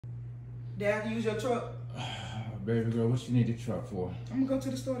Dad, I can use your truck. Baby girl, what you need the truck for? I'm gonna go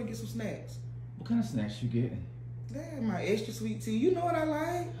to the store to get some snacks. What kind of snacks you getting? Dad, my extra sweet tea. You know what I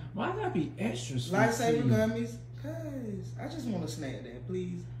like? Why gotta be extra sweet Lifesaver tea? gummies. Cause I just want a snack, Dad.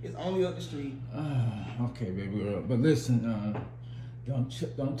 Please. It's only up the street. Okay, baby girl. But listen,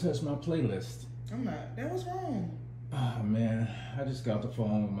 don't touch my playlist. I'm not. That was wrong. Oh man, I just got the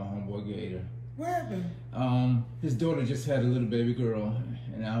phone with my homeboy Gator. What happened? His daughter just had a little baby girl,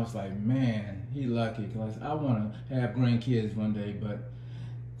 and I was like, man, he lucky, cause I want to have grandkids one day, but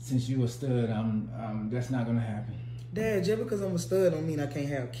since you a stud, that's not gonna happen. Dad, just because I'm a stud don't mean I can't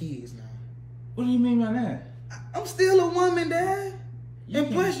have kids now. What do you mean by that? I'm still a woman, Dad. You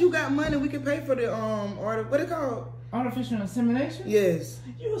and plus, you got money. We can pay for the what it called? Artificial insemination? Yes.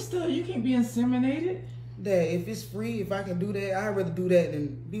 You a stud. You can't be inseminated. Dad, if it's free, if I can do that, I'd rather do that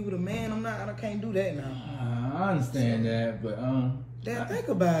than be with a man. I can't do that now. I understand that, but Dad, think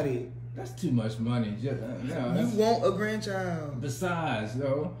about it. That's too much money. Just, you want a grandchild. Besides,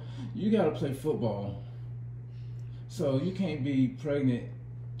 though, you gotta play football, so you can't be pregnant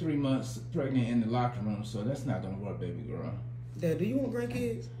 3 months pregnant in the locker room. So that's not gonna work, baby girl. Dad, do you want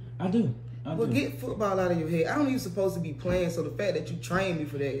grandkids? I do. Well, get football out of your head. I don't even supposed to be playing, so the fact that you train me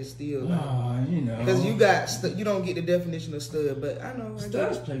for that is still, you know, because you don't get the definition of stud. But I know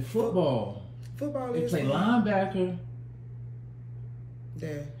studs play football. Football they is play fun. linebacker.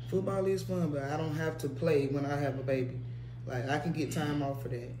 Dad, football is fun, but I don't have to play when I have a baby. Like, I can get time off for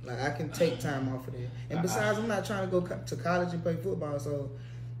that. Like, I can take time off for that. And besides, I'm not trying to go to college and play football, so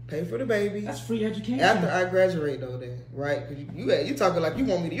pay for the baby. That's free education. After I graduate, though, then, right? Cause you talking like you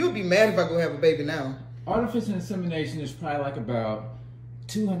want me to. You'll be mad if I go have a baby now. Artificial insemination is probably like about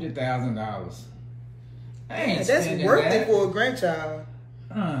 $200,000. That's worth it for a grandchild.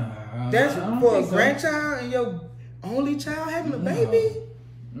 That's for a grandchild and your only child having a baby.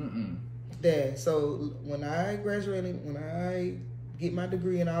 Dad, so when I graduate, when I get my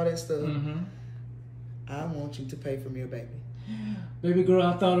degree and all that stuff, I want you to pay for me a baby. Baby girl,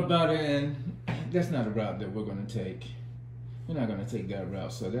 I thought about it, and that's not a route that we're going to take. We're not going to take that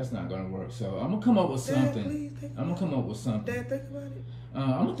route, so that's not going to work. So I'm going to come up with something. Dad, I'm going to come up with something. Dad, think about it.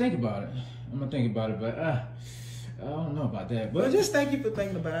 I'm going to think about it. But I don't know about that. But well, just thank you for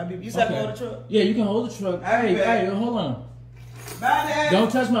thinking about it. You said hold the truck? Yeah, you can hold the truck. Hey, hold on. Bye, Dad. Don't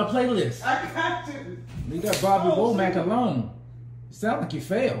touch my playlist. I got to. Leave that Bobby Womack alone. You sound like you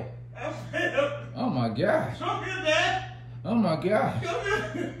failed. I failed. Oh my gosh. Come here, Dad. Oh my gosh. Come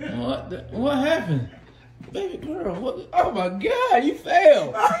here. What happened? Baby girl, what? Oh my God, you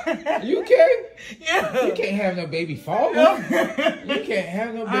failed. You okay? Yeah. You can't have no baby falling. You can't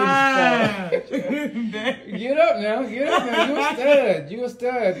have no baby falling. Get up now. You a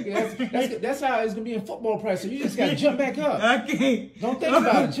stud. That's how it's gonna be in football practice. So you just gotta jump back up. I can't. Don't think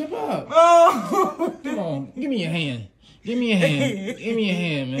about it. Jump up. Oh. Come on. Give me your hand. Give me your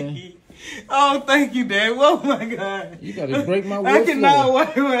hand, man. Oh, thank you, Dad. Oh my God. You gotta break my wood I cannot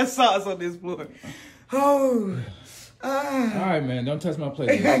floor. wear socks on this floor. Oh. All right, man. Don't touch my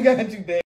plate. I got you, Dad.